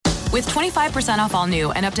With 25% off all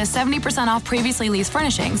new and up to 70% off previously leased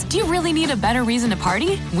furnishings, do you really need a better reason to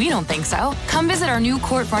party? We don't think so. Come visit our new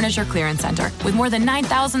Court Furniture Clearance Center with more than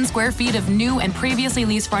 9,000 square feet of new and previously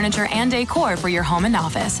leased furniture and decor for your home and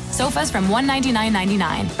office. Sofas from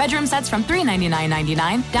 $199.99, bedroom sets from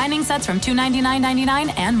 $399.99, dining sets from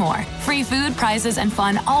 $299.99, and more. Free food, prizes, and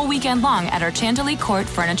fun all weekend long at our Chantilly Court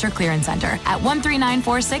Furniture Clearance Center at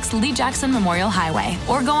 13946 Lee Jackson Memorial Highway,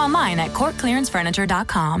 or go online at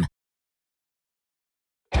courtclearancefurniture.com.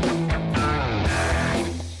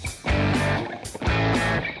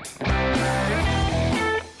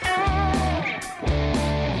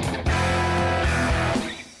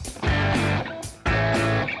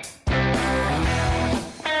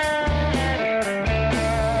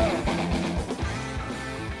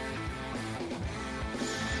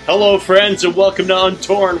 Hello, friends, and welcome to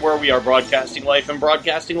Untorn, where we are broadcasting life and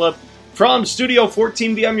broadcasting love from Studio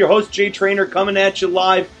 14B. I'm your host, Jay Trainer, coming at you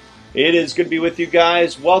live. It is good to be with you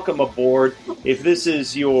guys. Welcome aboard. If this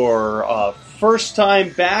is your first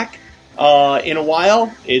time back in a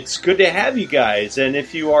while, it's good to have you guys. And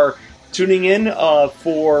if you are tuning in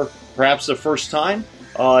for perhaps the first time,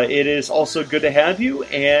 it is also good to have you.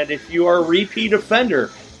 And if you are a repeat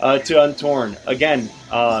offender to Untorn, again,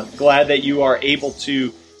 glad that you are able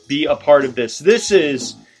to be a part of this. This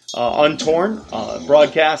is Untorn,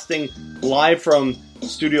 broadcasting live from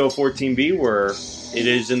Studio 14B, where it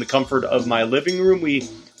is in the comfort of my living room. We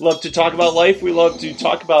love to talk about life, we love to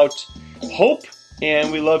talk about hope,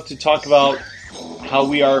 and we love to talk about how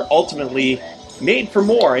we are ultimately made for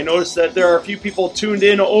more. I noticed that there are a few people tuned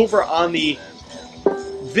in over on the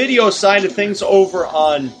video side of things over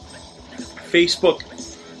on Facebook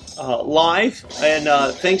Live,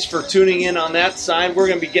 and thanks for tuning in on that side. We're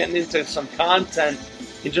going to be getting into some content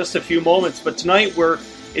in just a few moments, but tonight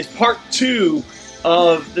is part 2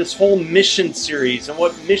 of this whole mission series and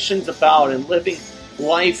what mission's about, and living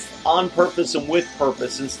life on purpose and with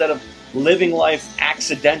purpose instead of living life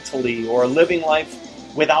accidentally or living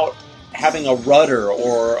life without having a rudder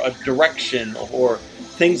or a direction or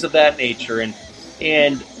things of that nature.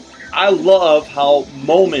 And I love how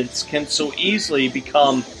moments can so easily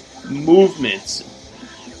become movements.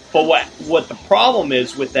 But what the problem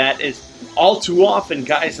is with that is, all too often,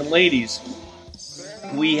 guys and ladies,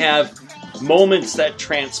 we have moments that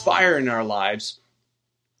transpire in our lives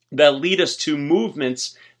that lead us to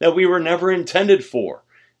movements that we were never intended for.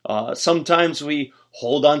 Sometimes we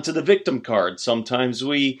hold on to the victim card. Sometimes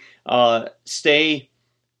we stay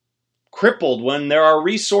crippled when there are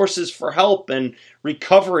resources for help and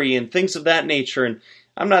recovery and things of that nature. And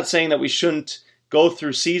I'm not saying that we shouldn't go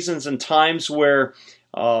through seasons and times where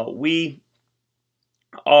we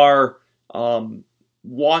are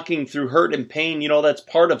walking through hurt and pain. You know, that's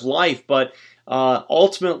part of life. But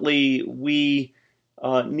ultimately, we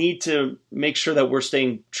need to make sure that we're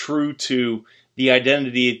staying true to the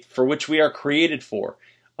identity for which we are created for.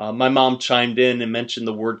 My mom chimed in and mentioned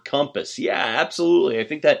the word compass. Yeah, absolutely. I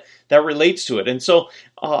think that relates to it. And so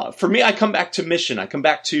for me, I come back to mission. I come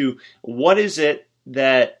back to what is it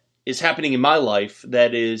that is happening in my life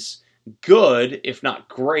that is good, if not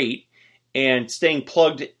great, and staying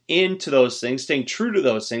plugged into those things, staying true to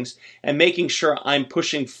those things, and making sure I'm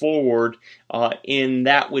pushing forward in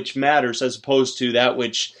that which matters as opposed to that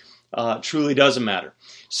which truly doesn't matter.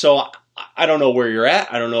 So I don't know where you're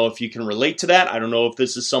at. I don't know if you can relate to that. I don't know if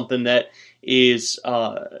this is something that is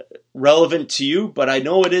relevant to you, but I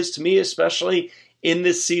know it is to me, especially in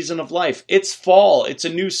this season of life. It's fall. It's a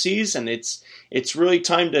new season. It's really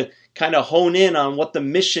time to kind of hone in on what the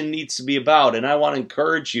mission needs to be about. And I want to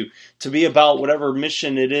encourage you to be about whatever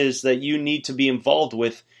mission it is that you need to be involved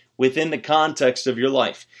with within the context of your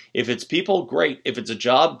life. If it's people, great. If it's a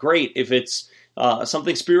job, great. If it's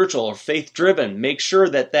something spiritual or faith-driven, make sure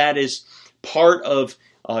that that is part of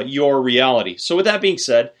your reality. So with that being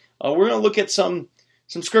said, we're going to look at some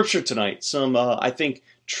scripture tonight, some, I think,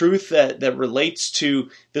 truth that relates to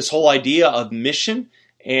this whole idea of mission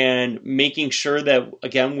and making sure that,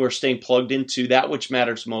 again, we're staying plugged into that which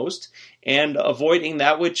matters most and avoiding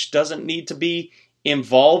that which doesn't need to be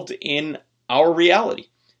involved in our reality.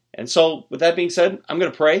 And so with that being said, I'm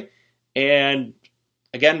going to pray. And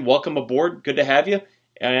again, welcome aboard. Good to have you.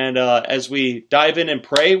 And as we dive in and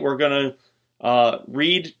pray, we're going to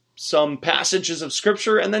read some passages of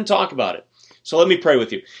Scripture and then talk about it. So let me pray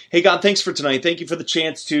with you. Hey, God, thanks for tonight. Thank you for the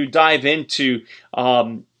chance to dive into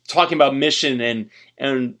talking about mission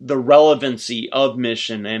and the relevancy of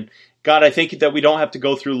mission. And God, I thank you that we don't have to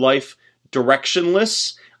go through life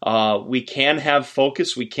directionless. We can have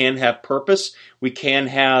focus. We can have purpose. We can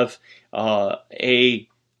have a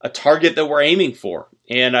target that we're aiming for.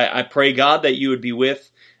 And I pray, God, that you would be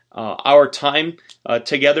with our time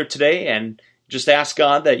together today, and just ask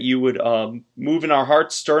God that you would move in our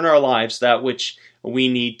hearts, stir in our lives that which we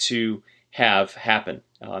need to have happen.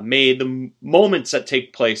 May the moments that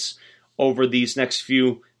take place over these next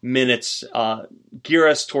few minutes gear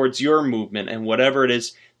us towards your movement and whatever it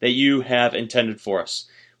is that you have intended for us.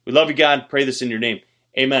 We love you, God. Pray this in your name.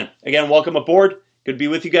 Amen. Again, welcome aboard. Good to be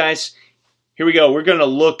with you guys. Here we go. We're going to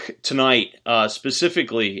look tonight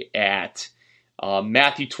specifically at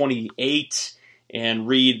Matthew 28 and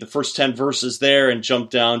read the first 10 verses there and jump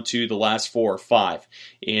down to the last 4 or 5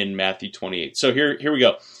 in Matthew 28. So here we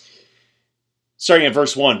go. Starting at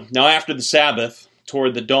verse 1. Now after the Sabbath,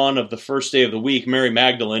 toward the dawn of the first day of the week, Mary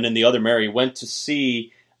Magdalene and the other Mary went to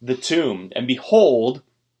see the tomb. And behold,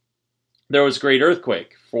 there was a great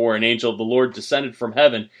earthquake, for an angel of the Lord descended from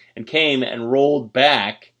heaven and came and rolled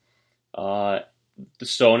back the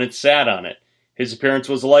stone and sat on it. His appearance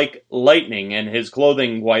was like lightning, and his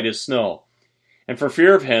clothing white as snow. And for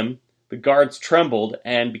fear of him, the guards trembled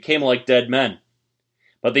and became like dead men.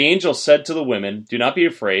 But the angel said to the women, "Do not be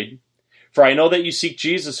afraid, for I know that you seek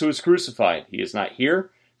Jesus who was crucified. He is not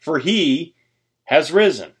here, for he has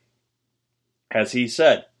risen, as he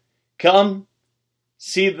said. Come,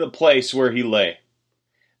 see the place where he lay.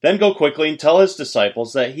 Then go quickly and tell his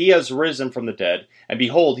disciples that he has risen from the dead, and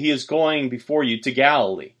behold, he is going before you to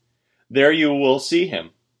Galilee. There you will see him.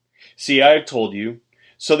 See, I have told you."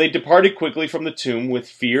 So they departed quickly from the tomb with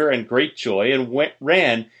fear and great joy, and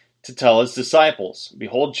ran to tell his disciples.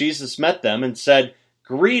 Behold, Jesus met them and said,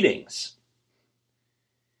 "Greetings."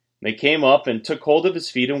 They came up and took hold of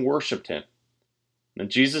his feet and worshipped him.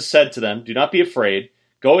 And Jesus said to them, "Do not be afraid.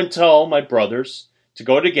 Go and tell my brothers to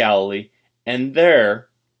go to Galilee, and there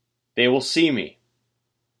they will see me."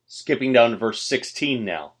 Skipping down to verse 16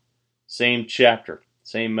 now. Same chapter,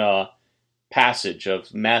 same passage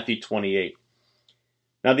of Matthew 28.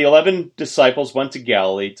 Now the 11 disciples went to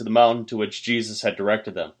Galilee, to the mountain to which Jesus had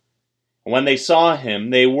directed them. And when they saw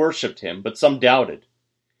him, they worshipped him, but some doubted.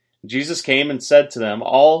 Jesus came and said to them,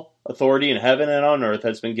 "All authority in heaven and on earth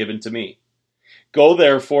has been given to me. Go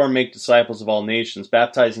therefore and make disciples of all nations,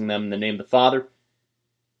 baptizing them in the name of the Father,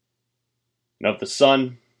 and of the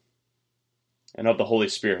Son, and of the Holy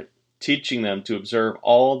Spirit, teaching them to observe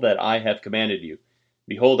all that I have commanded you.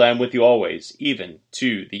 Behold, I am with you always, even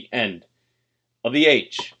to the end of the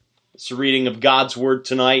age." It's a reading of God's Word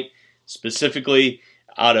tonight, specifically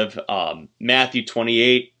out of Matthew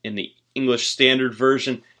 28 in the English Standard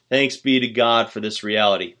Version. Thanks be to God for this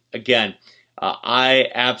reality. Again, I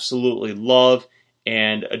absolutely love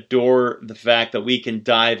and adore the fact that we can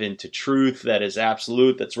dive into truth that is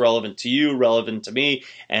absolute, that's relevant to you, relevant to me,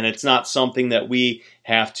 and it's not something that we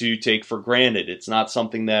have to take for granted. It's not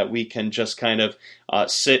something that we can just kind of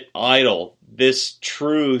sit idle. This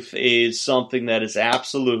truth is something that is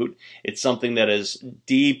absolute. It's something that is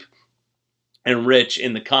deep and rich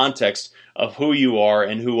in the context of who you are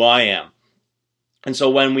and who I am. And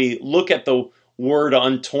so when we look at the word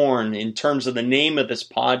untorn in terms of the name of this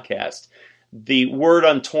podcast, the word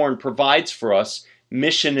untorn provides for us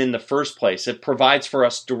mission in the first place. It provides for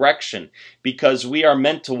us direction because we are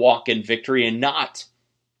meant to walk in victory and not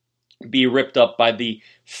be ripped up by the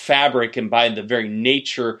fabric and by the very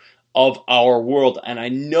nature of our world. And I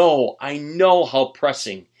know how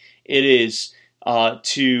pressing it is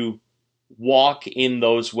to walk in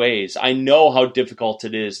those ways. I know how difficult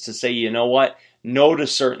it is to say, you know what, no to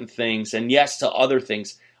certain things and yes to other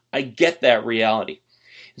things. I get that reality.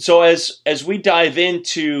 So as we dive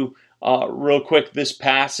into real quick this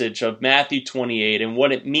passage of Matthew 28 and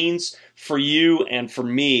what it means for you and for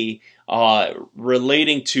me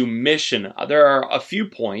relating to mission, there are a few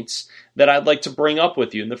points that I'd like to bring up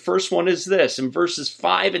with you. And the first one is this. In verses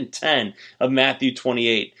 5 and 10 of Matthew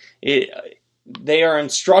 28, they are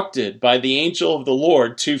instructed by the angel of the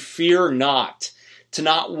Lord to fear not, to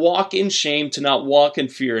not walk in shame, to not walk in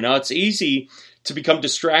fear. Now, it's easy to become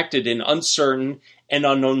distracted in uncertain and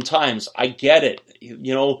unknown times. I get it.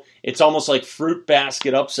 You know, it's almost like fruit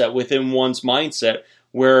basket upset within one's mindset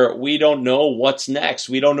where we don't know what's next.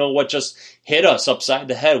 We don't know what just hit us upside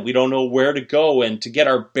the head. We don't know where to go. And to get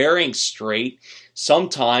our bearings straight,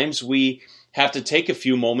 sometimes we have to take a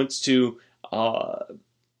few moments to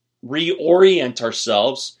reorient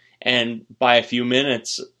ourselves. And by a few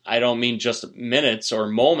minutes, I don't mean just minutes or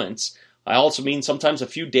moments. I also mean sometimes a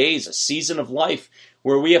few days, a season of life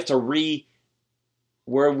where we have to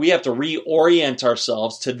reorient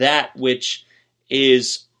ourselves to that which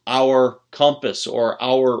is our compass or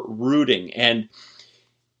our rooting. And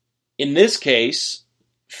in this case,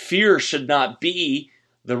 fear should not be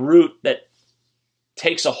the root that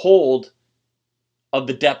takes a hold of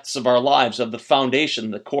the depths of our lives, of the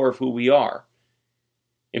foundation, the core of who we are.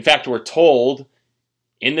 In fact, we're told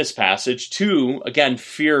in this passage to, again,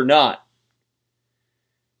 fear not.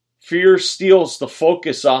 Fear steals the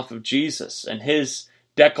focus off of Jesus and his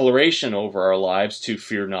declaration over our lives to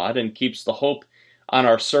fear not, and keeps the hope on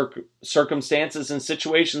our circumstances and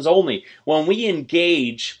situations only. When we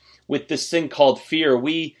engage with this thing called fear,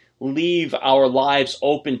 we leave our lives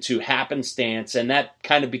open to happenstance, and that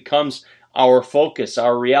kind of becomes our focus,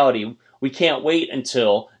 our reality. We can't wait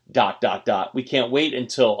until ... We can't wait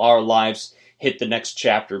until our lives hit the next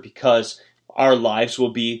chapter, because our lives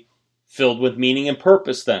will be filled with meaning and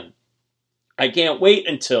purpose then. I can't wait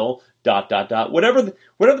until ... Whatever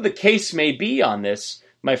the case may be on this,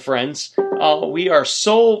 my friends, we are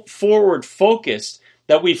so forward focused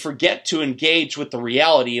that we forget to engage with the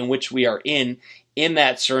reality in which we are in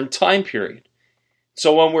that certain time period.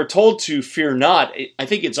 So when we're told to fear not, I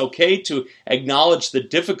think it's okay to acknowledge the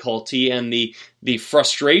difficulty and the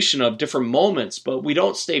frustration of different moments, but we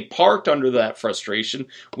don't stay parked under that frustration.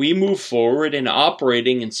 We move forward in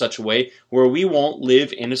operating in such a way where we won't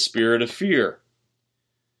live in a spirit of fear.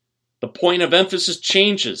 The point of emphasis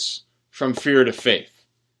changes from fear to faith.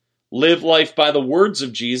 Live life by the words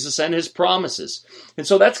of Jesus and his promises. And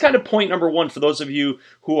so that's kind of point number one for those of you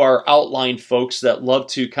who are outline folks that love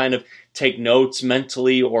to kind of take notes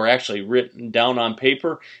mentally or actually written down on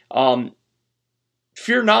paper.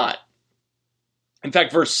 Fear not. In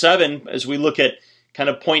fact, verse 7, as we look at kind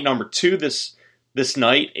of point number 2 this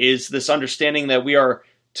night, is this understanding that we are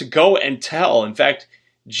to go and tell. In fact,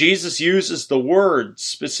 Jesus uses the word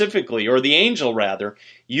specifically, or the angel rather,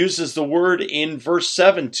 uses the word in verse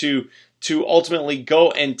 7 to ultimately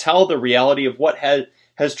go and tell the reality of what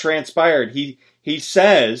has transpired. He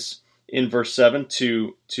says in verse 7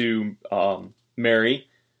 to Mary,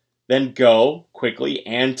 then go quickly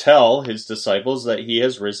and tell his disciples that he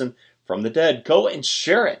has risen from the dead. Go and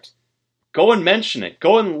share it. Go and mention it.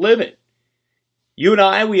 Go and live it. You and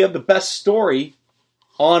I, we have the best story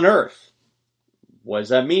on earth. What does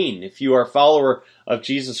that mean? If you are a follower of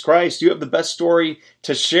Jesus Christ, you have the best story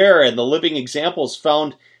to share, and the living examples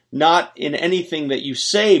found not in anything that you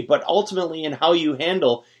say, but ultimately in how you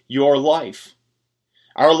handle your life.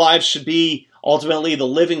 Our lives should be ultimately the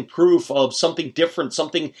living proof of something different,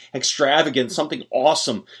 something extravagant, something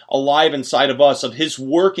awesome alive inside of us, of his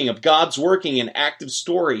working, of God's working, an active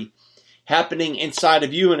story happening inside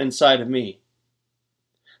of you and inside of me.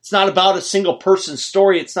 It's not about a single person's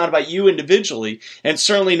story. It's not about you individually, and it's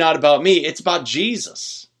certainly not about me. It's about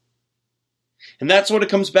Jesus. And that's what it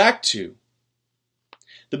comes back to.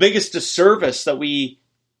 The biggest disservice that we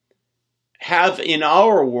have in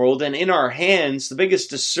our world and in our hands, the biggest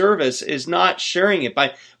disservice is not sharing it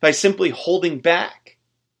by simply holding back,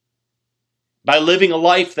 by living a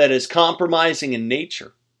life that is compromising in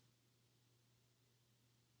nature.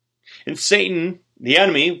 And Satan, the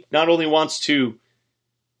enemy, not only wants to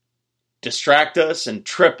distract us and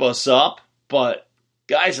trip us up, but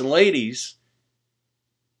guys and ladies,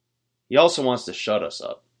 he also wants to shut us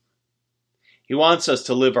up. He wants us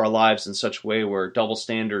to live our lives in such a way where double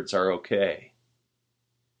standards are okay.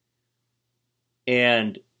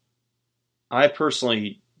 And I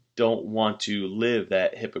personally don't want to live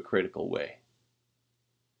that hypocritical way.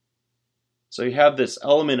 So you have this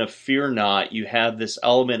element of fear not, you have this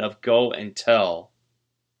element of go and tell.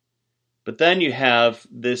 But then you have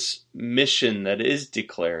this mission that is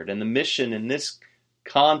declared. And the mission in this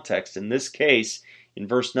context, in this case, in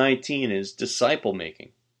verse 19, is disciple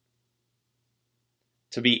making.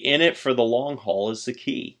 To be in it for the long haul is the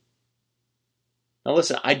key. Now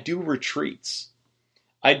listen, I do retreats.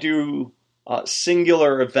 I do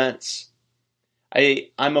singular events.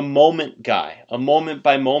 I'm a moment guy, a moment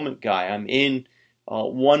by moment guy. I'm in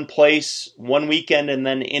one place one weekend and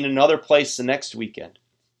then in another place the next weekend.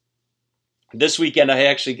 This weekend, I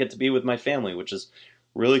actually get to be with my family, which is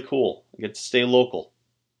really cool. I get to stay local.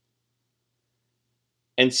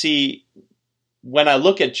 And see, when I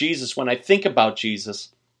look at Jesus, when I think about Jesus,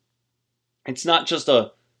 it's not just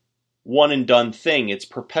a one and done thing. It's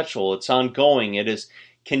perpetual. It's ongoing. It is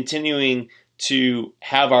continuing to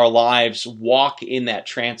have our lives walk in that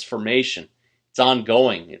transformation. It's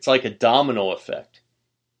ongoing. It's like a domino effect.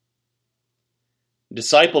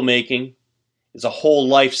 Disciple making is a whole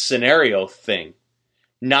life scenario thing,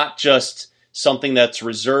 not just something that's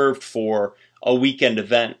reserved for a weekend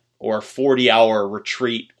event or a 40-hour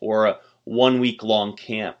retreat or a 1 week long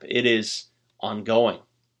camp. It is ongoing.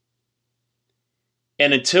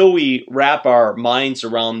 And until we wrap our minds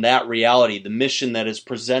around that reality, the mission that is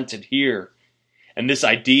presented here, and this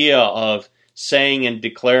idea of saying and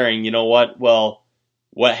declaring, you know what, well,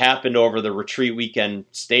 what happened over the retreat weekend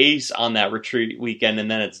stays on that retreat weekend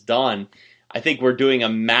and then it's done, I think we're doing a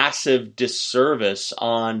massive disservice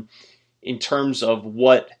in terms of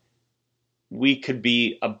what we could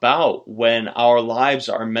be about when our lives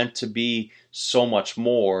are meant to be so much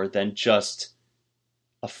more than just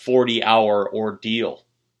a 40-hour ordeal.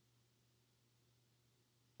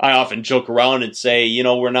 I often joke around and say,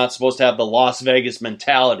 we're not supposed to have the Las Vegas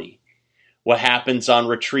mentality. What happens on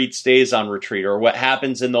retreat stays on retreat, or what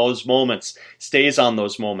happens in those moments stays on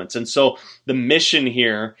those moments. And so the mission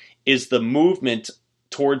here is the movement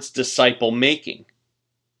towards disciple making.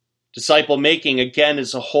 Disciple making, again,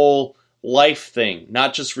 is a whole life thing,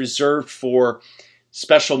 not just reserved for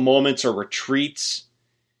special moments or retreats.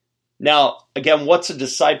 Now, again, what's a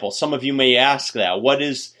disciple? Some of you may ask that. What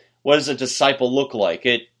does a disciple look like?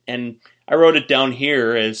 And I wrote it down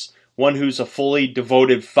here as one who's a fully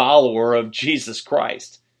devoted follower of Jesus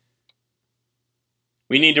Christ.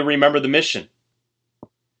 We need to remember the mission.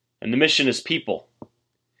 And the mission is people,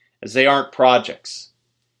 as they aren't projects.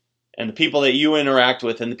 And the people that you interact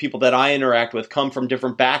with and the people that I interact with come from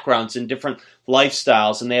different backgrounds and different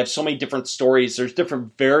lifestyles, and they have so many different stories. There's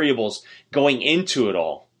different variables going into it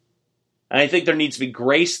all. And I think there needs to be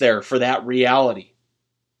grace there for that reality.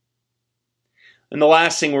 And the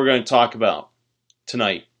last thing we're going to talk about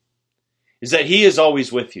tonight is that He is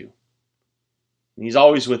always with you. And He's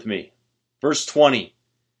always with me. Verse 20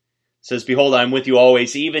 says, "Behold, I am with you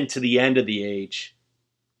always, even to the end of the age."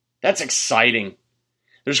 That's exciting.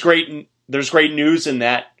 There's great news in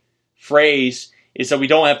that phrase, is that we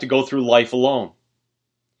don't have to go through life alone.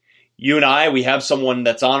 You and I, we have someone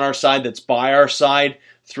that's on our side, that's by our side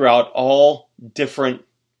throughout all different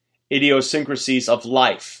idiosyncrasies of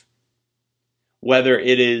life. Whether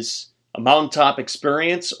it is a mountaintop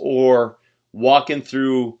experience or walking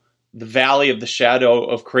through the valley of the shadow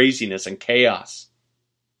of craziness and chaos.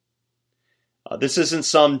 This isn't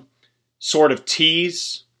some sort of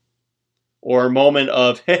tease or a moment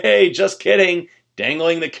of, hey, just kidding,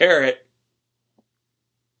 dangling the carrot.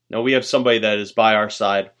 No, we have somebody that is by our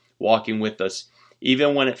side, walking with us,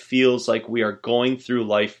 even when it feels like we are going through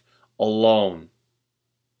life alone.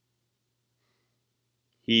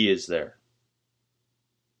 He is there.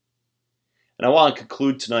 And I want to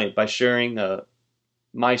conclude tonight by sharing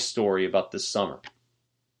my story about this summer.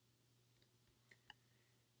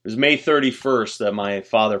 It was May 31st that my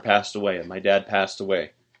father passed away and my dad passed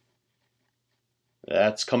away.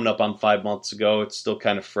 That's coming up on 5 months ago. It's still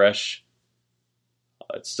kind of fresh.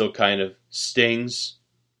 It still kind of stings.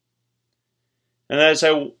 And as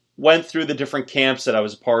I went through the different camps that I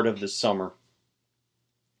was a part of this summer,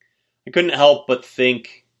 I couldn't help but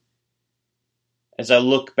think, as I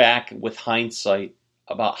look back with hindsight,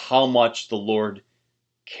 about how much the Lord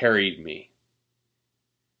carried me.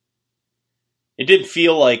 It did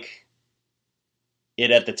feel like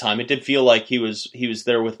it at the time. It did feel like He was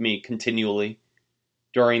there with me continually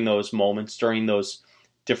during those moments, during those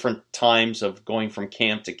different times of going from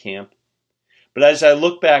camp to camp. But as I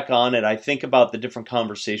look back on it, I think about the different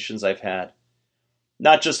conversations I've had,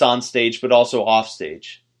 not just on stage, but also off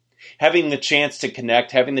stage. Having the chance to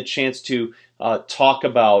connect, having the chance to talk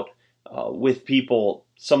about with people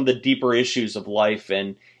some of the deeper issues of life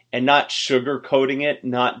and not sugarcoating it,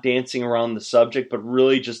 not dancing around the subject, but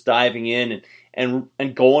really just diving in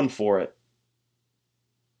and going for it.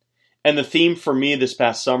 And the theme for me this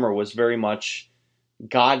past summer was very much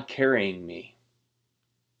God carrying me.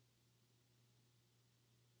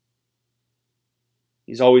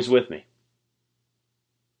 He's always with me.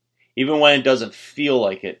 Even when it doesn't feel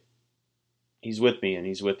like it, He's with me and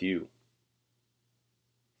He's with you.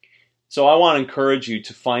 So I want to encourage you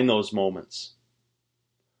to find those moments.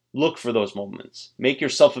 Look for those moments. Make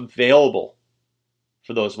yourself available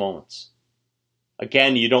for those moments.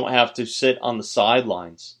 Again, you don't have to sit on the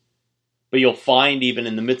sidelines, but you'll find even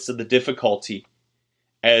in the midst of the difficulty,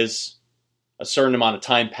 as a certain amount of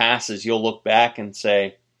time passes, you'll look back and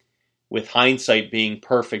say, with hindsight being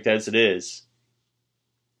perfect as it is,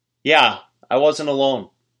 yeah, I wasn't alone.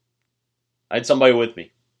 I had somebody with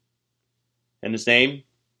me. And His name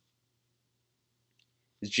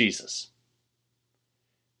is Jesus.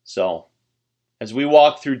 So, as we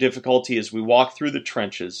walk through difficulty, as we walk through the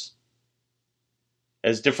trenches,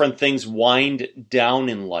 as different things wind down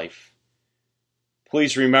in life,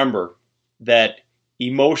 please remember that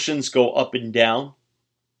emotions go up and down,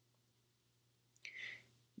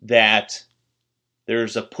 that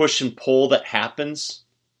there's a push and pull that happens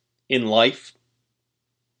in life,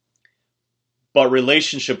 but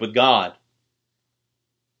relationship with God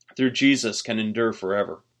through Jesus can endure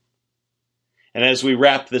forever. And as we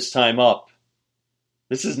wrap this time up,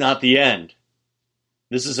 this is not the end.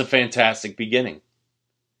 This is a fantastic beginning.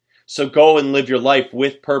 So go and live your life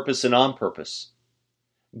with purpose and on purpose.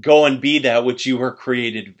 Go and be that which you were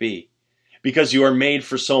created to be, because you are made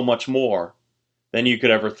for so much more than you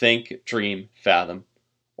could ever think, dream, fathom,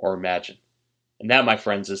 or imagine. And that, my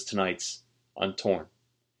friends, is tonight's Untorn.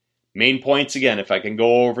 Main points again, if I can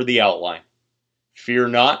go over the outline. Fear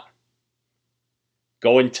not.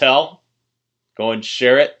 Go and tell. Go and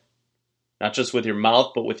share it. Not just with your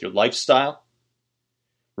mouth, but with your lifestyle.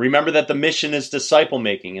 Remember that the mission is disciple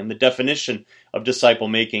making, and the definition of disciple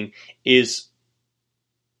making is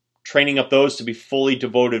training up those to be fully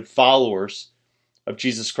devoted followers of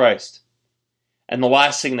Jesus Christ. And the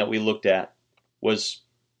last thing that we looked at was,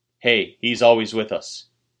 hey, He's always with us.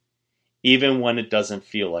 Even when it doesn't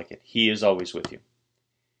feel like it, He is always with you.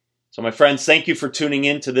 So my friends, thank you for tuning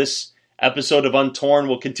in to this episode of Untorn.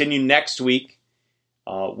 We'll continue next week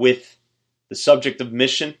with the subject of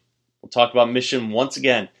mission. We'll talk about mission once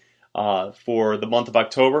again for the month of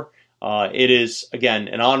October. It is, again,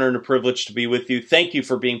 an honor and a privilege to be with you. Thank you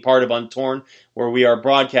for being part of Untorn, where we are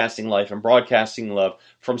broadcasting life and broadcasting love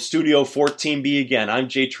from Studio 14B again. I'm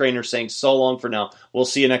Jay Trainer saying so long for now. We'll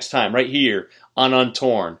see you next time right here on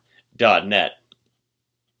Untorn.net.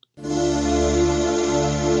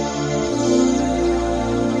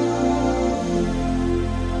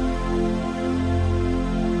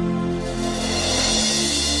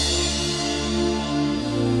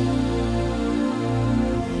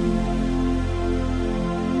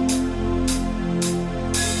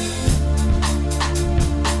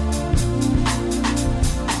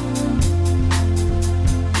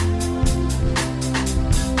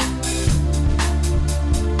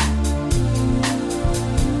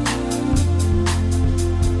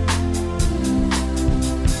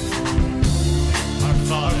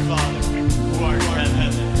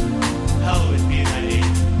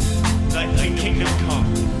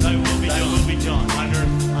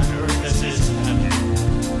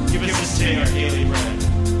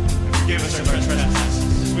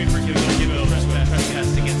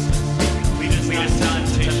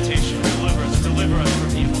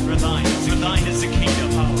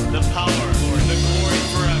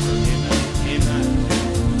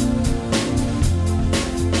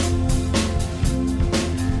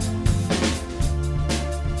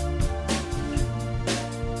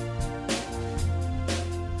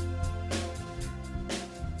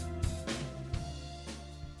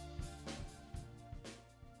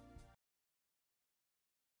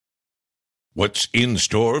 What's in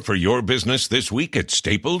store for your business this week at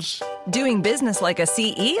Staples? Doing business like a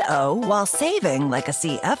CEO while saving like a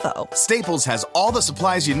CFO. Staples has all the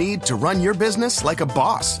supplies you need to run your business like a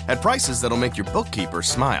boss at prices that'll make your bookkeeper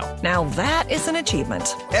smile. Now that is an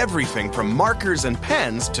achievement. Everything from markers and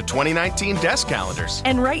pens to 2019 desk calendars.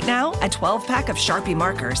 And right now, a 12-pack of Sharpie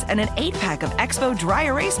markers and an 8-pack of Expo dry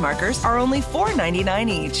erase markers are only $4.99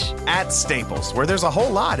 each. At Staples, where there's a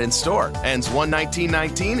whole lot in store. Ends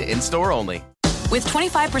 1/19/19 in store only. With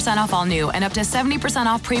 25% off all new and up to 70%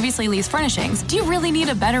 off previously leased furnishings, do you really need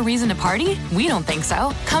a better reason to party? We don't think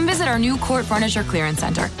so. Come visit our new Court Furniture Clearance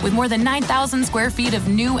Center with more than 9,000 square feet of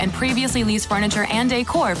new and previously leased furniture and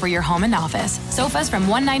decor for your home and office. Sofas from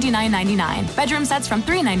 $199.99, bedroom sets from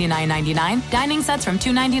 $399.99, dining sets from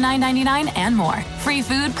 $299.99, and more. Free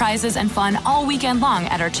food, prizes, and fun all weekend long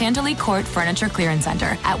at our Chantilly Court Furniture Clearance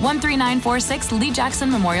Center at 13946 Lee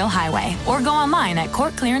Jackson Memorial Highway, or go online at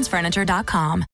courtclearancefurniture.com.